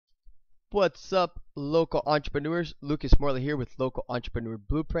What's up, local entrepreneurs? Lucas Morley here with Local Entrepreneur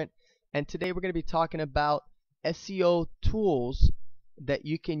Blueprint, and today we're going to be talking about SEO tools that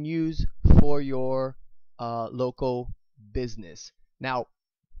you can use for your local business. Now,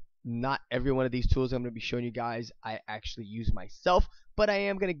 not every one of these tools I'm going to be showing you guys I actually use myself, but I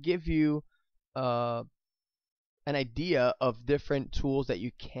am going to give you uh, an idea of different tools that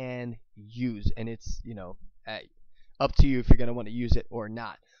you can use, and it's up to you if you're going to want to use it or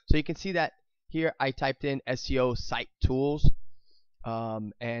not. So you can see that here I typed in SEO site tools,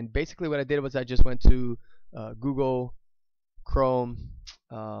 and basically what I did was I just went to Google Chrome.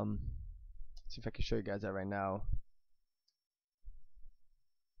 See if I can show you guys that right now.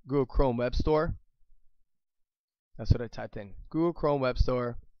 Google Chrome Web Store. That's what I typed in. Google Chrome Web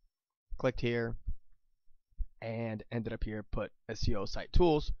Store. Clicked here and ended up here. Put SEO site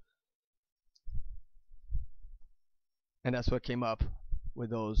tools, and that's what came up with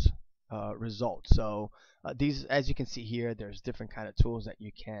those results. So these, as you can see here, there's different kind of tools that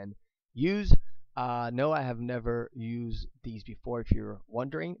you can use. No, I have never used these before, if you're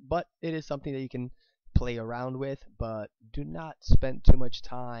wondering, but it is something that you can play around with, but do not spend too much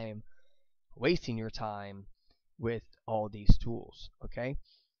time wasting your time with all these tools. Okay,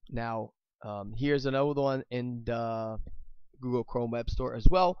 now here's another one in the Google Chrome Web Store as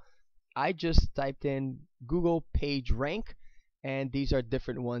well. I just typed in Google Page Rank, and these are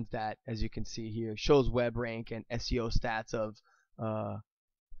different ones that, as you can see here, shows web rank and SEO stats of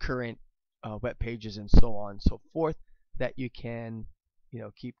current web pages and so on and so forth, that you can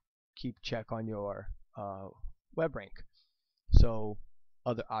keep check on your web rank. So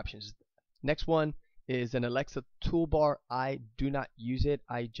other options. Next one is an Alexa toolbar. I do not use it.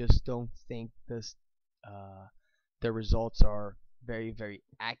 I just don't think the results are very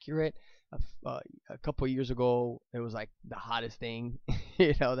accurate. A couple of years ago, it was like the hottest thing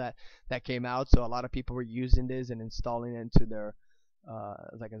that came out, so a lot of people were using this and installing it into their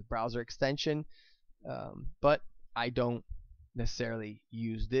like a browser extension, but I don't necessarily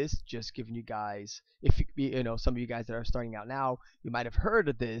use this. Just giving you guys, if some of you guys that are starting out now, you might have heard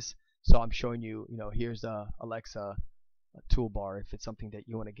of this, so I'm showing you, here's the Alexa toolbar if it's something that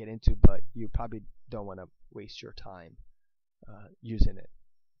you want to get into, but you probably don't want to waste your time using it.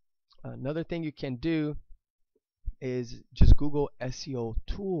 Another thing you can do is just Google SEO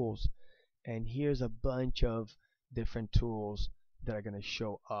tools, and here's a bunch of different tools that are going to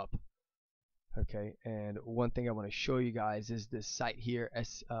show up. Okay, and one thing I want to show you guys is this site here,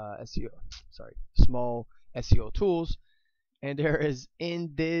 Small SEO Tools, and there is,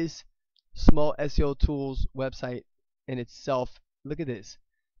 in this Small SEO Tools website in itself, look at this: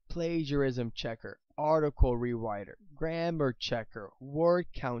 plagiarism checker, article rewriter, grammar checker, word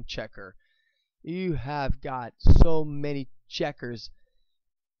count checker. You have got so many checkers,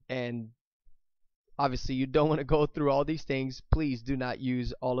 and obviously you don't want to go through all these things. Please do not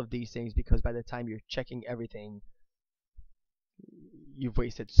use all of these things, because by the time you're checking everything, you've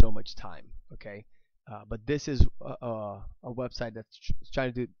wasted so much time. Okay, but this is a website that's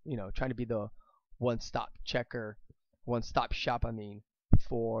trying to do, trying to be the one-stop shop, I mean,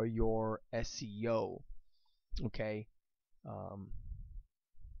 for your SEO. Okay,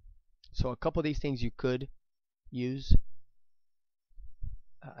 so a couple of these things you could use.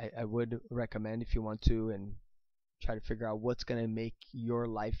 I would recommend, if you want to, and try to figure out what's going to make your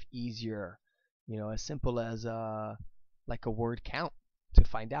life easier, as simple as like a word count to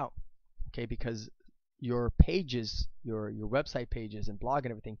find out. Okay, because your pages, your website pages and blog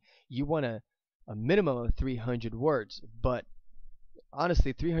and everything, you want a minimum of 300 words, but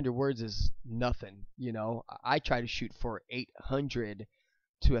honestly 300 words is nothing. I try to shoot for 800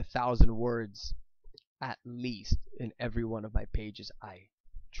 to 1,000 words at least in every one of my pages. I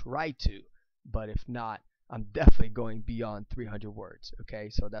try to, but if not, I'm definitely going beyond 300 words. Okay,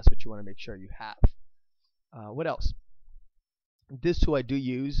 so that's what you want to make sure you have. What else? This tool I do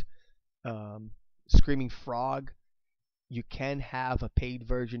use, Screaming Frog. You can have a paid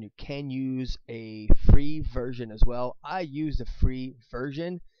version. You can use a free version as well. I use the free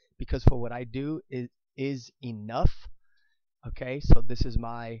version because for what I do, it is enough. Okay, so this is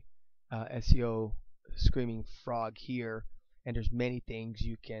my SEO Screaming Frog here, and there's many things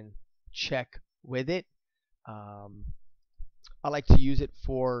you can check with it. I like to use it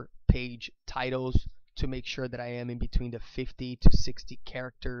for page titles to make sure that I am in between the 50 to 60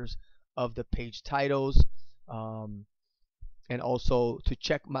 characters of the page titles, and also to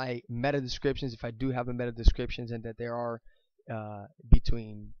check my meta descriptions, if I do have a meta descriptions, and that there are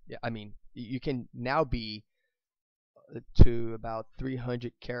between, I mean, you can now be to about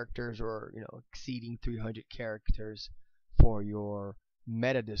 300 characters, or exceeding 300 characters for your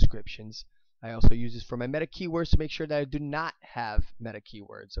meta descriptions. I also use this for my meta keywords to make sure that I do not have meta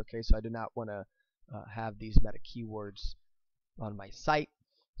keywords. Okay, so I do not want to have these meta keywords on my site.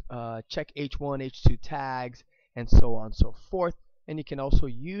 Check H1, H2 tags, and so on and so forth. And you can also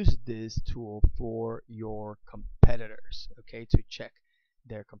use this tool for your competitors, okay, to check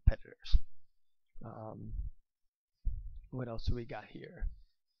their competitors. What else do we got here?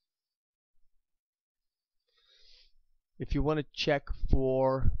 If you want to check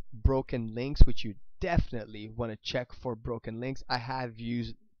for broken links, which you definitely want to check for broken links, I have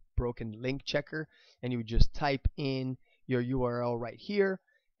used broken link checker, and you would just type in your URL right here,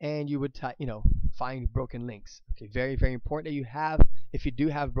 and you would type, find broken links. Okay, very, very important that you have, if you do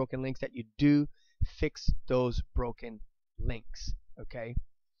have broken links, that you do fix those broken links. Okay,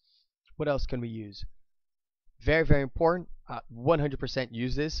 what else can we use? Very, very important, 100%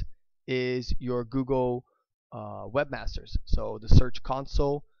 use this, is your Google webmasters. So the search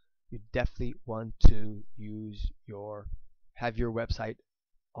console, you definitely want to have your website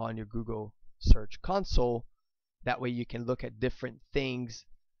on your Google search console. That way you can look at different things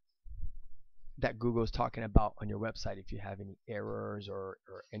that Google is talking about on your website if you have any errors or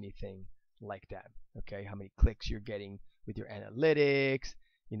anything like that. Okay, how many clicks you're getting with your analytics,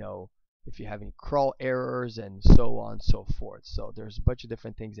 if you have any crawl errors, and so on and so forth. So there's a bunch of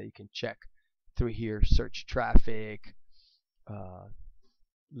different things that you can check through here: search traffic,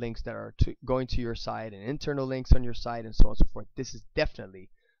 links that are going to your site, and internal links on your site, and so on and so forth. This is definitely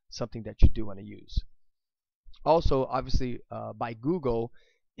something that you do want to use. Also, obviously, by Google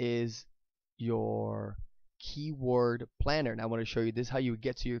is your keyword planner. And I want to show you this, how you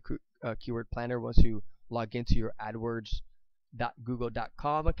get to your keyword planner once you log into your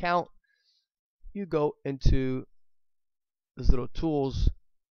AdWords.google.com account. You go into this little tools,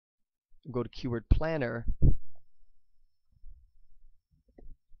 go to keyword planner,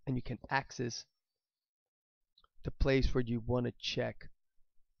 and you can access the place where you want to check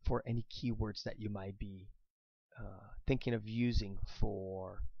for any keywords that you might be thinking of using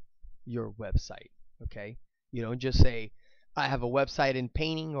for your website. Okay, you don't just say, I have a website in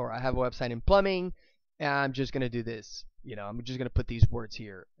painting, or I have a website in plumbing, and I'm just going to do this. I'm just going to put these words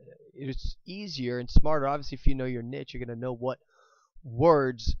here. It's easier and smarter. Obviously, if you know your niche, you're going to know what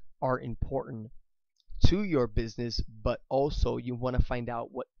words are important to your business, but also you want to find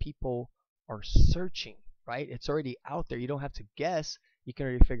out what people are searching, right? It's already out there. You don't have to guess. You can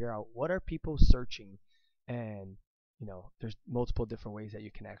already figure out what are people searching, and there's multiple different ways that you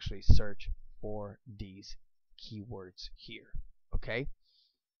can actually search for these keywords here. Okay,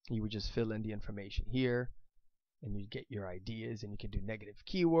 you would just fill in the information here, and you get your ideas, and you can do negative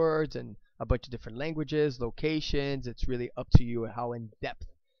keywords and a bunch of different languages, locations. It's really up to you how in depth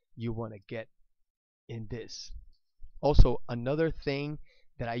you want to get in this. Also, another thing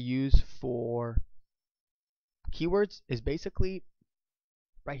that I use for keywords is basically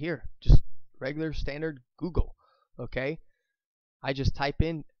right here, just regular standard Google. Okay, I just type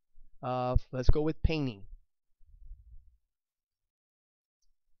in, let's go with painting,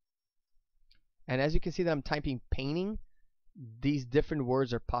 and as you can see that I'm typing painting, these different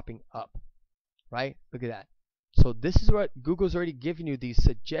words are popping up, right? Look at that. So this is what Google's already given you, these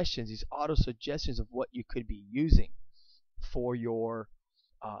suggestions, these auto suggestions of what you could be using for your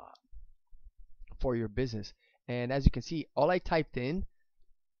business. And as you can see, all I typed in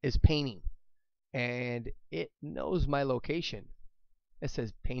is painting, and it knows my location. It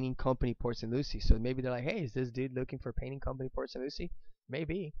says painting company Port St. Lucie. So maybe they're like, hey, is this dude looking for painting company Port St. Lucie?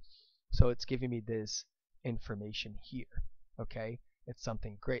 Maybe. So it's giving me this information here. Okay, it's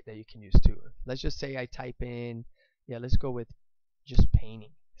something great that you can use too. Let's just say I type in, let's go with just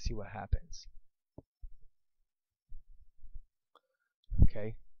painting, see what happens.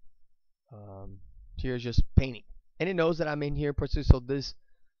 Okay, here's just painting, and it knows that I'm in here. So this,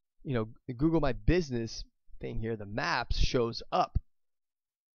 Google My Business thing here, the maps shows up.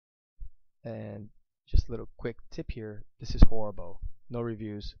 And just a little quick tip here, this is horrible. No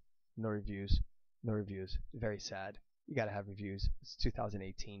reviews, no reviews, no reviews. Very sad. You gotta have reviews. It's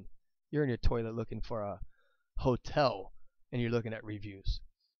 2018. You're in your toilet looking for a hotel, and you're looking at reviews.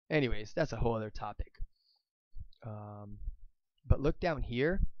 Anyways, that's a whole other topic. But look down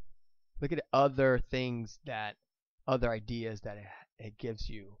here. Look at other things other ideas that it gives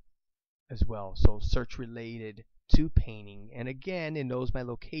you as well. So search related to painting, and again, it knows my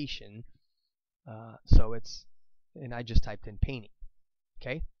location. And I just typed in painting.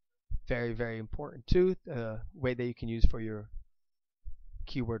 Okay, very, very important too, the way that you can use for your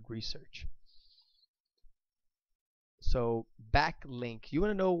keyword research. So backlink, you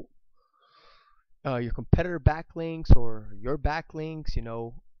want to know your competitor backlinks or your backlinks,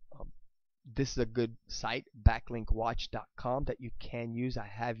 um, this is a good site, backlinkwatch.com, that you can use. I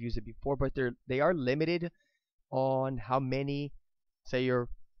have used it before, but they are limited on how many. Say you're,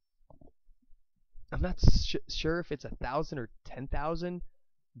 I'm not sure if it's 1,000 or 10,000,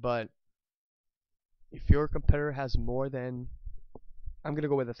 but if your competitor has more than, I'm gonna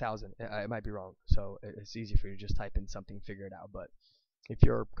go with 1,000. I might be wrong, so it's easy for you to just type in something, figure it out. But if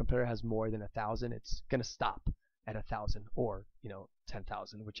your competitor has more than 1,000, it's gonna stop at 1,000 or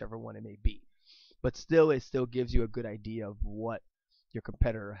 10,000, whichever one it may be. But still, it still gives you a good idea of what your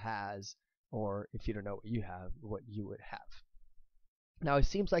competitor has, or if you don't know what you have, what you would have. Now, it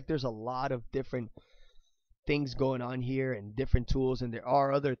seems like there's a lot of different things going on here and different tools, and there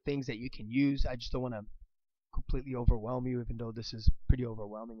are other things that you can use. I just don't want to completely overwhelm you, even though this is pretty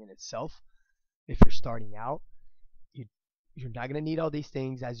overwhelming in itself. If you're starting out, you, you're not going to need all these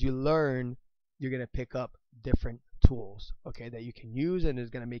things. As you learn, you're going to pick up different tools, okay, that you can use, and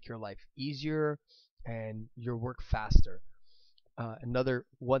it's going to make your life easier and your work faster. Another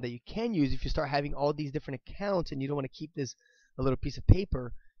one that you can use, if you start having all these different accounts and you don't want to keep this a little piece of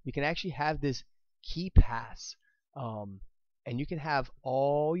paper, you can actually have this KeyPass, and you can have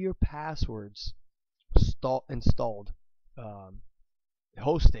all your passwords installed, um,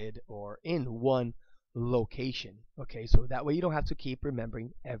 hosted, or in one location. Okay, so that way you don't have to keep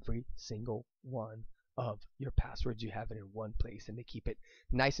remembering every single one of your passwords. You have it in one place, and they keep it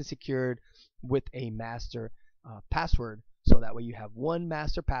nice and secured with a master password. So that way you have one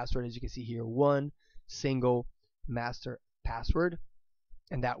master password, as you can see here, one single master password,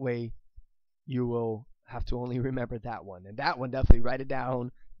 and that way you will have to only remember that one. And that one, definitely write it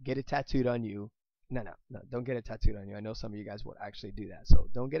down, get it tattooed on you. No, don't get it tattooed on you. I know some of you guys will actually do that, so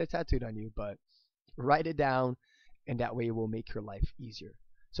don't get it tattooed on you, but write it down, and that way it will make your life easier.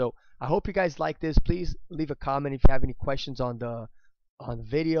 So I hope you guys like this. Please leave a comment if you have any questions on the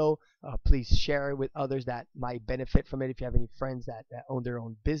video. Please share it with others that might benefit from it. If you have any friends that own their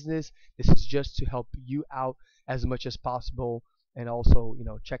own business, this is just to help you out as much as possible. And also,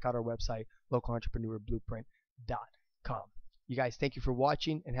 check out our website, localentrepreneurblueprint.com. You guys, thank you for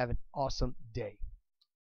watching, and have an awesome day.